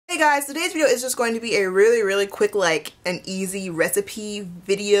guys, today's video is just going to be a really quick, like an easy recipe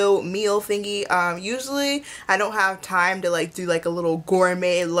video meal thingy. Usually I don't have time to like do like a little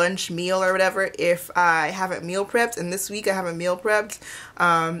gourmet lunch meal or whatever if I haven't meal prepped, and this week I haven't meal prepped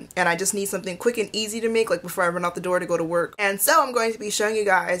and I just need something quick and easy to make like before I run out the door to go to work. And so I'm going to be showing you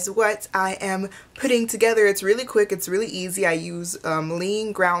guys what I am putting together. It's really quick, it's really easy. I use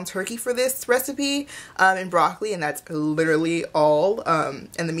lean ground turkey for this recipe and broccoli, and that's literally all.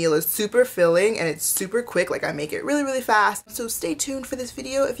 And the meal is super filling and it's super quick. Like, I make it really fast. So stay tuned for this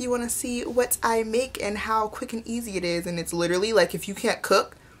video if you want to see what I make and how quick and easy it is. And it's literally like, if you can't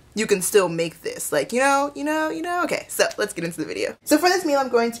cook, you can still make this, like, you know. Okay, so let's get into the video. So for this meal, I'm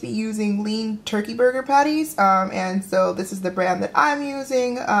going to be using lean turkey burger patties, and so this is the brand that I'm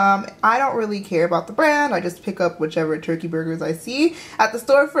using. I don't really care about the brand. I just pick up whichever turkey burgers I see at the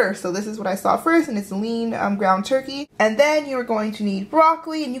store first. So this is what I saw first, and it's lean ground turkey. And then you're going to need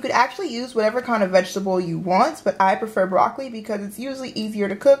broccoli, and you could actually use whatever kind of vegetable you want, but I prefer broccoli because it's usually easier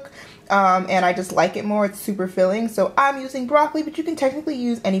to cook. And I just like it more. It's super filling, so I'm using broccoli, but you can technically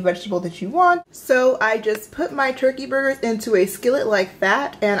use any vegetable that you want. So I just put my turkey burgers into a skillet like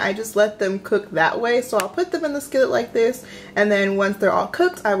that, and I just let them cook that way. So I'll put them in the skillet like this, and then once they're all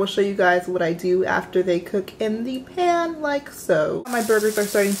cooked, I will show you guys what I do after they cook in the pan, like so. My burgers are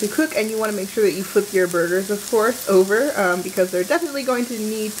starting to cook, and you want to make sure that you flip your burgers, of course, over because they're definitely going to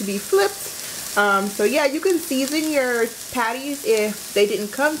need to be flipped. So yeah, you can season your patties if they didn't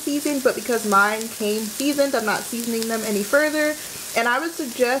come seasoned, but because mine came seasoned, I'm not seasoning them any further. And I would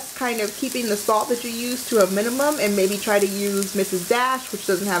suggest kind of keeping the salt that you use to a minimum, and maybe try to use Mrs. Dash, which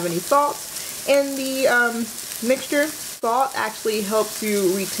doesn't have any salt in the mixture. Salt actually helps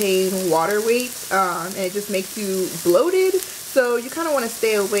you retain water weight, and it just makes you bloated. So you kind of want to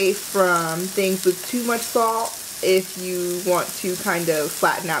stay away from things with too much salt if you want to kind of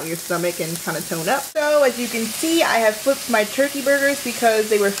flatten out your stomach and kind of tone up. So as you can see, I have flipped my turkey burgers because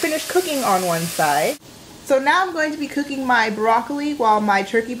they were finished cooking on one side. So now I'm going to be cooking my broccoli while my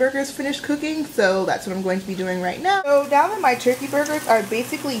turkey burgers finish cooking, so that's what I'm going to be doing right now. So now that my turkey burgers are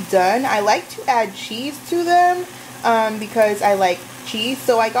basically done, I like to add cheese to them because I like cheese.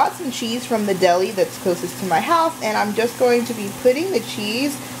 So I got some cheese from the deli that's closest to my house, and I'm just going to be putting the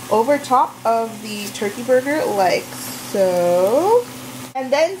cheese over top of the turkey burger like so.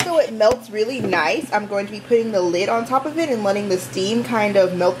 And then so it melts really nice, I'm going to be putting the lid on top of it and letting the steam kind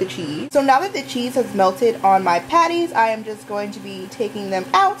of melt the cheese. So now that the cheese has melted on my patties, I am just going to be taking them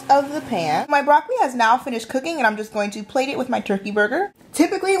out of the pan. My broccoli has now finished cooking, and I'm just going to plate it with my turkey burger.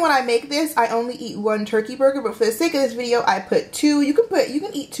 Typically when I make this, I only eat one turkey burger, but for the sake of this video, I put two. You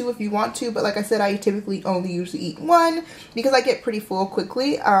can eat two if you want to, but like I said, I typically only usually eat one because I get pretty full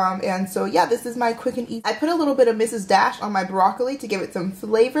quickly. And so yeah, this is my quick and easy. I put a little bit of Mrs. Dash on my broccoli to give it some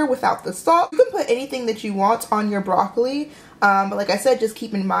flavor without the salt. You can put anything that you want on your broccoli, but like I said, just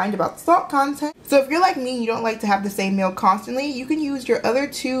keep in mind about the salt content. So if you're like me and you don't like to have the same meal constantly, you can use your other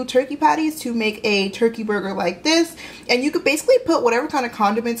two turkey patties to make a turkey burger like this, and you could basically put whatever kind of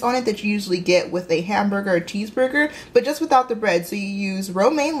condiments on it that you usually get with a hamburger or cheeseburger, but just without the bread. So you use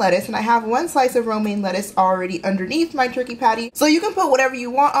romaine lettuce, and I have one slice of romaine lettuce already underneath my turkey patty. So you can put whatever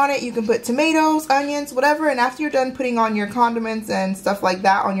you want on it. You can put tomatoes, onions, whatever, and after you're done putting on your condiments and stuff like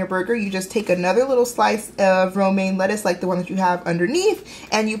that on your burger, you just take another little slice of romaine lettuce like the one that you have underneath,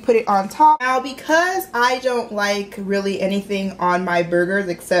 and you put it on top. Now because I don't like really anything on my burgers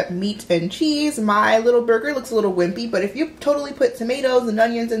except meat and cheese, my little burger looks a little wimpy, but if you totally put tomatoes and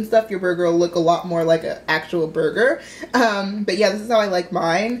onions and stuff, your burger will look a lot more like an actual burger. But yeah, this is how I like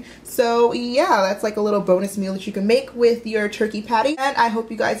mine. So yeah, that's like a little bonus meal that you can make with your turkey patty, and I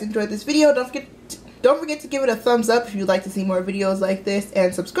hope you guys enjoyed this video. Don't forget to give it a thumbs up if you'd like to see more videos like this,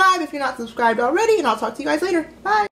 and subscribe if you're not subscribed already, and I'll talk to you guys later. Bye!